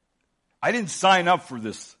 I didn't sign up for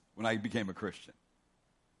this when I became a Christian.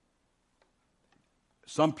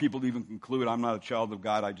 Some people even conclude, I'm not a child of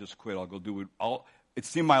God, I just quit, I'll go do it. It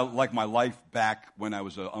seemed like my life back when I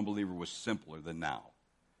was an unbeliever was simpler than now.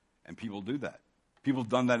 And people do that. People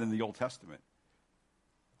have done that in the Old Testament.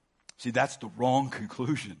 See, that's the wrong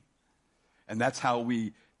conclusion. And that's how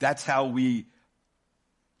we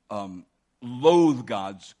loathe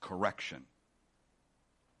God's correction.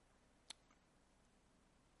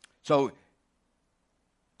 So,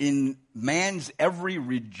 in man's every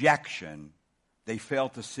rejection, they fail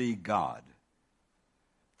to see God.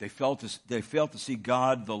 They fail to see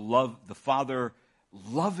God, the Father,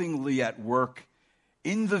 lovingly at work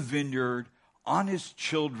in the vineyard, on his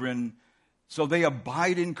children, so they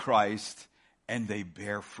abide in Christ and they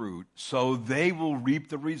bear fruit. So they will reap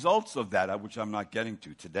the results of that, which I'm not getting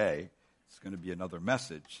to today. It's going to be another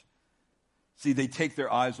message. See, they take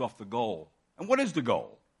their eyes off the goal. And what is the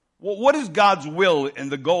goal? Well, what is God's will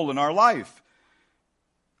and the goal in our life?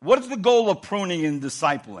 What is the goal of pruning and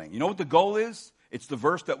discipling? You know what the goal is? It's the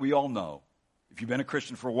verse that we all know, if you've been a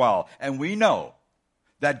Christian for a while. And we know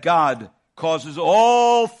that God causes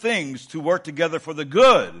all things to work together for the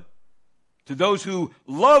good to those who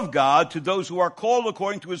love God, to those who are called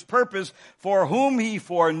according to his purpose, for whom he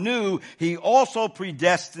foreknew, he also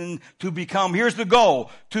predestined to become, here's the goal,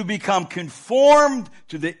 to become conformed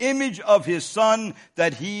to the image of his Son,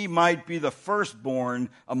 that he might be the firstborn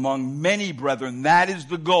among many brethren. That is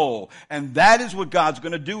the goal. And that is what God's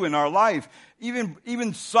going to do in our life.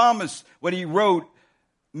 Even Psalmist, when he wrote,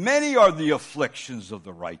 many are the afflictions of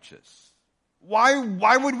the righteous.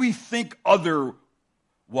 Why would we think otherwise,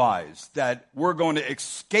 that we're going to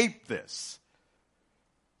escape this?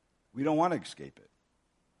 We don't want to escape it.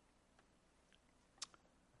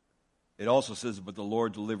 It also says, but the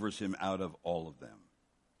Lord delivers him out of all of them.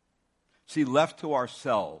 See, left to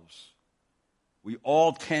ourselves, we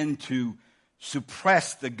all tend to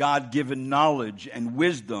suppress the God-given knowledge and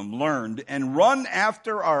wisdom learned and run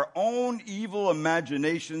after our own evil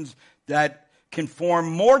imaginations that conform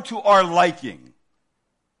more to our liking.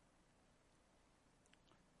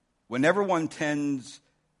 Whenever one tends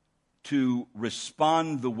to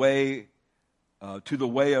respond the way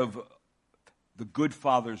of the good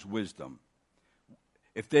Father's wisdom,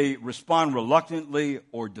 if they respond reluctantly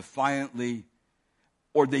or defiantly,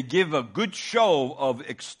 or they give a good show of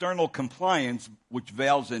external compliance, which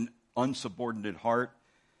veils an unsubordinate heart.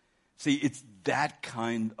 See, it's that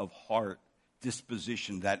kind of heart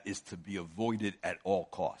disposition that is to be avoided at all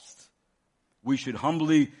costs. We should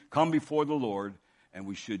humbly come before the Lord, and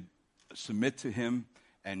we should submit to him,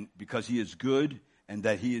 and because he is good, and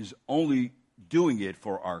that he is only doing it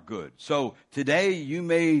for our good. So today you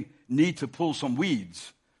may need to pull some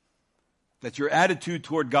weeds. That your attitude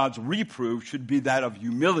toward God's reproof should be that of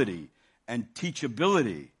humility and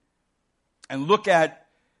teachability. And look at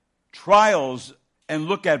trials and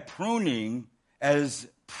look at pruning as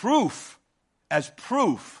proof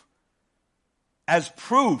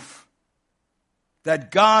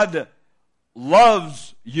that God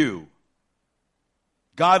loves you.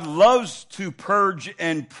 God loves to purge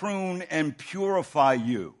and prune and purify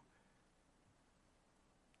you.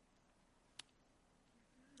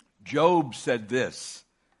 Job said this,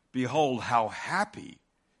 "Behold, how happy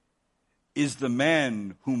is the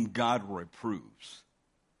man whom God reproves."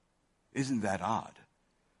 Isn't that odd?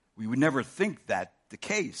 We would never think that the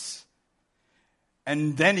case.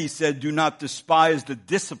 And then he said, "Do not despise the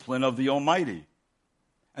discipline of the Almighty."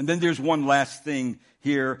 And then there's one last thing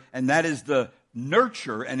here, and that is the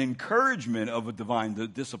nurture and encouragement of a divine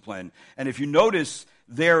discipline. And if you notice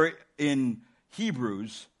there in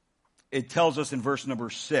Hebrews, it tells us in verse number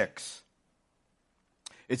 6,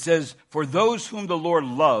 it says, "For those whom the Lord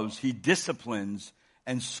loves, he disciplines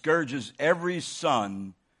and scourges every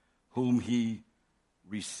son whom he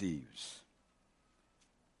receives."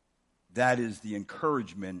 That is the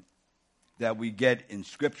encouragement that we get in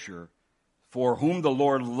Scripture. For whom the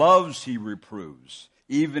Lord loves, he reproves,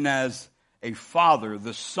 even as a father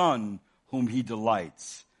the son whom he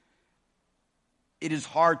delights. It is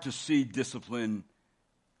hard to see discipline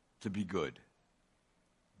to be good.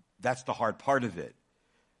 That's the hard part of it.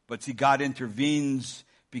 But see, God intervenes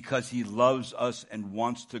because he loves us and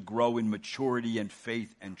wants to grow in maturity and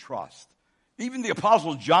faith and trust. Even the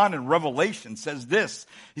Apostle John in Revelation says this.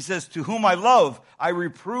 He says, "To whom I love, I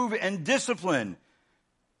reprove and discipline."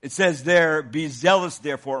 It says there, "Be zealous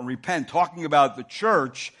therefore and repent." Talking about the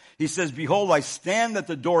church, he says, "Behold, I stand at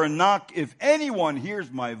the door and knock. If anyone hears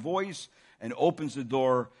my voice and opens the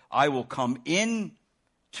door, I will come in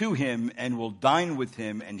to him and will dine with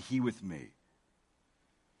him and he with me."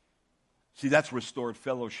 See, that's restored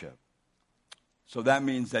fellowship. So that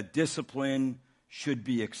means that discipline should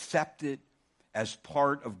be accepted as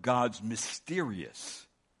part of God's mysterious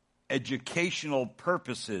educational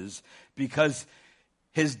purposes, because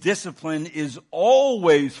his discipline is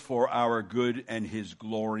always for our good and his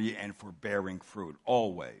glory and for bearing fruit,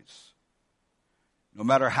 always. No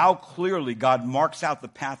matter how clearly God marks out the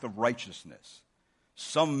path of righteousness,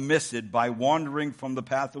 some miss it by wandering from the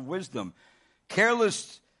path of wisdom,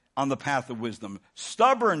 careless on the path of wisdom,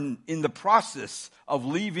 stubborn in the process of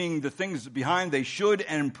leaving the things behind they should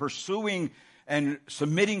and pursuing and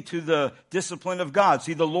submitting to the discipline of God.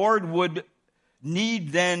 See, the Lord would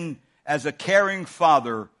need then, as a caring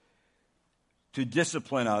father, to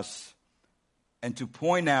discipline us and to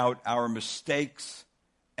point out our mistakes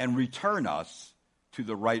and return us to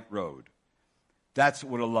the right road. That's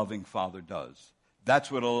what a loving father does. That's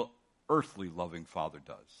what an earthly loving father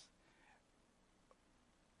does.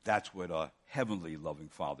 That's what a heavenly loving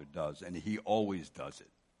father does, and he always does it.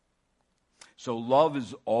 So love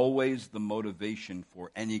is always the motivation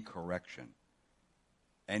for any correction,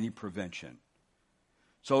 any prevention.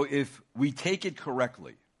 So if we take it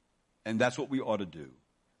correctly, and that's what we ought to do,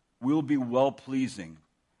 we'll be well-pleasing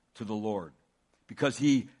to the Lord because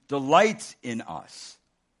he delights in us.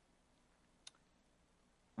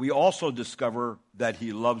 We also discover that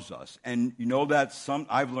he loves us. And you know that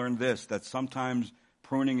I've learned this, that sometimes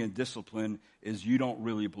pruning and discipline is you don't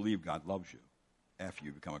really believe God loves you after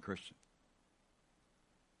you become a Christian.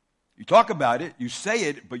 You talk about it, you say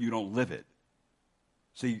it, but you don't live it.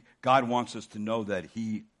 See, God wants us to know that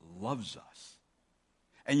he loves us.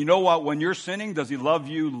 And you know what? When you're sinning, does he love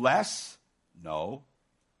you less? No.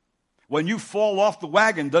 When you fall off the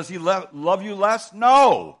wagon, does he love you less?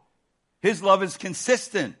 No. His love is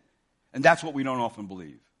consistent. And that's what we don't often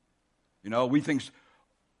believe. You know, we think,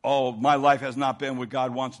 oh, my life has not been what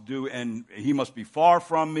God wants to do, and he must be far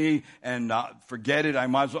from me, and forget it. I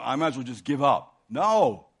might as well just give up.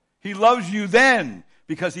 No. He loves you then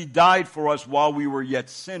because he died for us while we were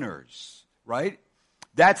yet sinners, right?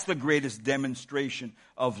 That's the greatest demonstration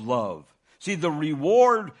of love. See, the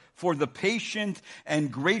reward for the patient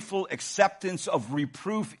and grateful acceptance of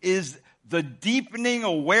reproof is the deepening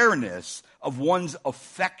awareness of one's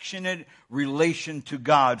affectionate relation to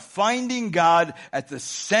God, finding God at the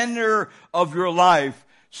center of your life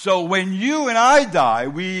So when you and I die,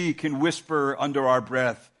 we can whisper under our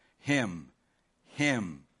breath, Him,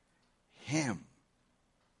 Him, Him.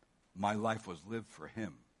 My life was lived for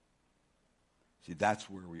Him. See, that's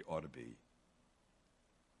where we ought to be.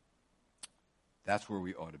 That's where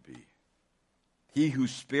we ought to be. He who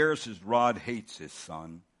spares his rod hates his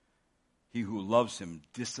son. He who loves him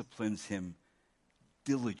disciplines him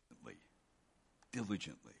diligently.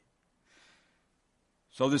 Diligently.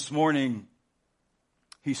 So this morning,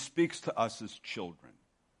 he speaks to us as children.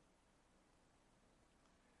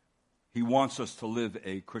 He wants us to live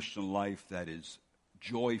a Christian life that is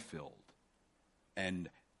joy-filled and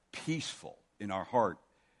peaceful in our heart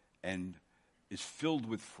and is filled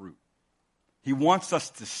with fruit. He wants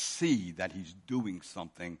us to see that he's doing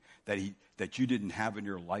something that you didn't have in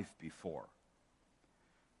your life before.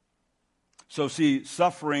 So see,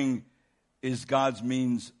 suffering is God's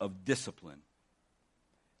means of discipline,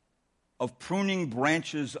 of pruning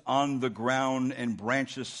branches on the ground and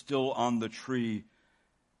branches still on the tree.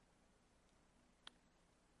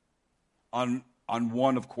 On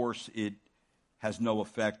one, of course, it has no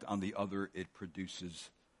effect. On the other, it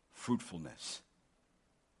produces fruitfulness.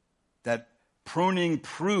 That pruning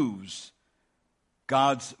proves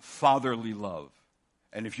God's fatherly love.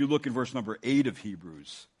 And if you look at verse number 8 of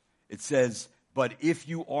Hebrews, it says, but if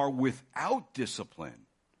you are without discipline,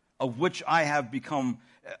 of which all have become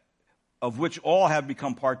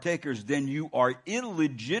partakers, then you are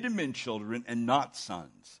illegitimate children and not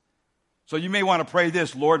sons. So you may want to pray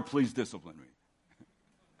this, Lord, please discipline me.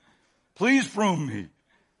 Please prune me.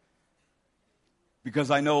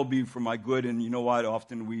 Because I know it'll be for my good, and you know what?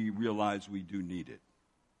 Often we realize we do need it.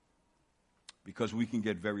 Because we can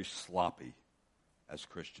get very sloppy as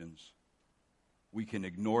Christians. We can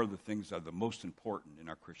ignore the things that are the most important in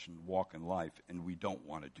our Christian walk in life, and we don't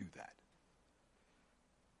want to do that.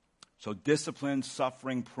 So discipline,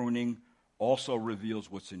 suffering, pruning also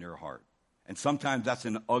reveals what's in your heart. And sometimes that's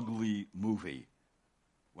an ugly movie.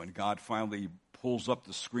 When God finally pulls up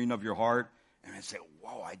the screen of your heart and I say,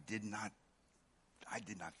 whoa, I did not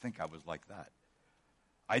think I was like that.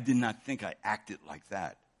 I did not think I acted like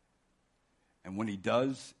that. And when he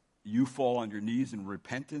does, you fall on your knees in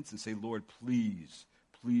repentance and say, Lord, please,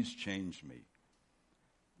 please change me.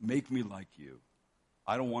 Make me like you.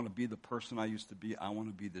 I don't want to be the person I used to be. I want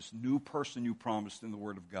to be this new person you promised in the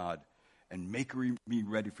Word of God. And make me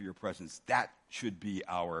ready for your presence. That should be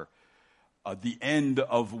the end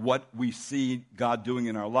of what we see God doing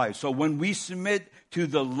in our lives. So when we submit to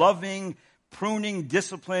the loving, pruning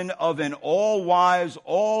discipline of an all-wise,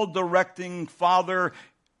 all-directing Father,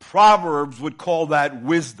 Proverbs would call that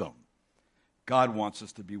wisdom. God wants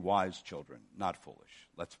us to be wise children, not foolish.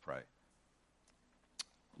 Let's pray.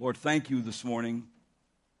 Lord, thank you this morning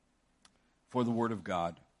for the Word of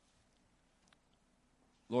God.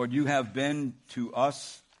 Lord, you have been to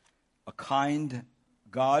us a kind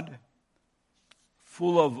God,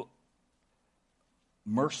 full of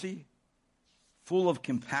mercy, full of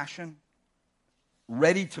compassion,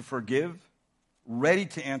 ready to forgive, ready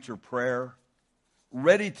to answer prayer,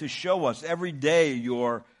 ready to show us every day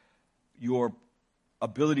your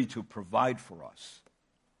ability to provide for us,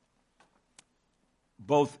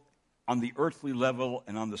 both on the earthly level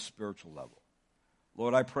and on the spiritual level.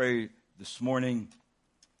 Lord, I pray this morning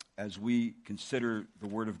as we consider the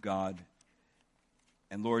Word of God,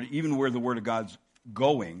 and Lord, even where the Word of God's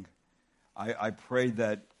going, I pray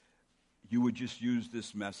that you would just use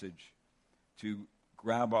this message to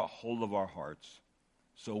grab a hold of our hearts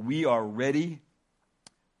so we are ready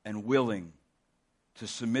and willing to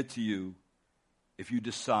submit to you if you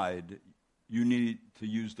decide you need to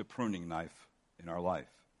use the pruning knife in our life.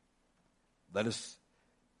 Let us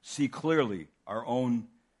see clearly our own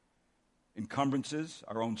encumbrances,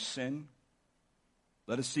 our own sin.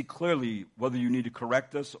 Let us see clearly whether you need to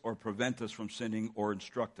correct us or prevent us from sinning or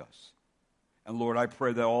instruct us. And Lord, I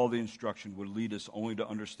pray that all the instruction would lead us only to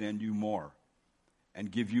understand you more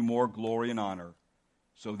and give you more glory and honor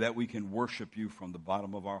so that we can worship you from the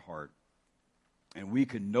bottom of our heart and we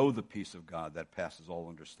can know the peace of God that passes all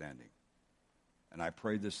understanding. And I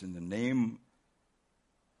pray this in the name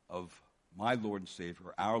of my Lord and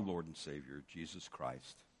Savior, our Lord and Savior, Jesus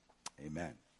Christ. Amen.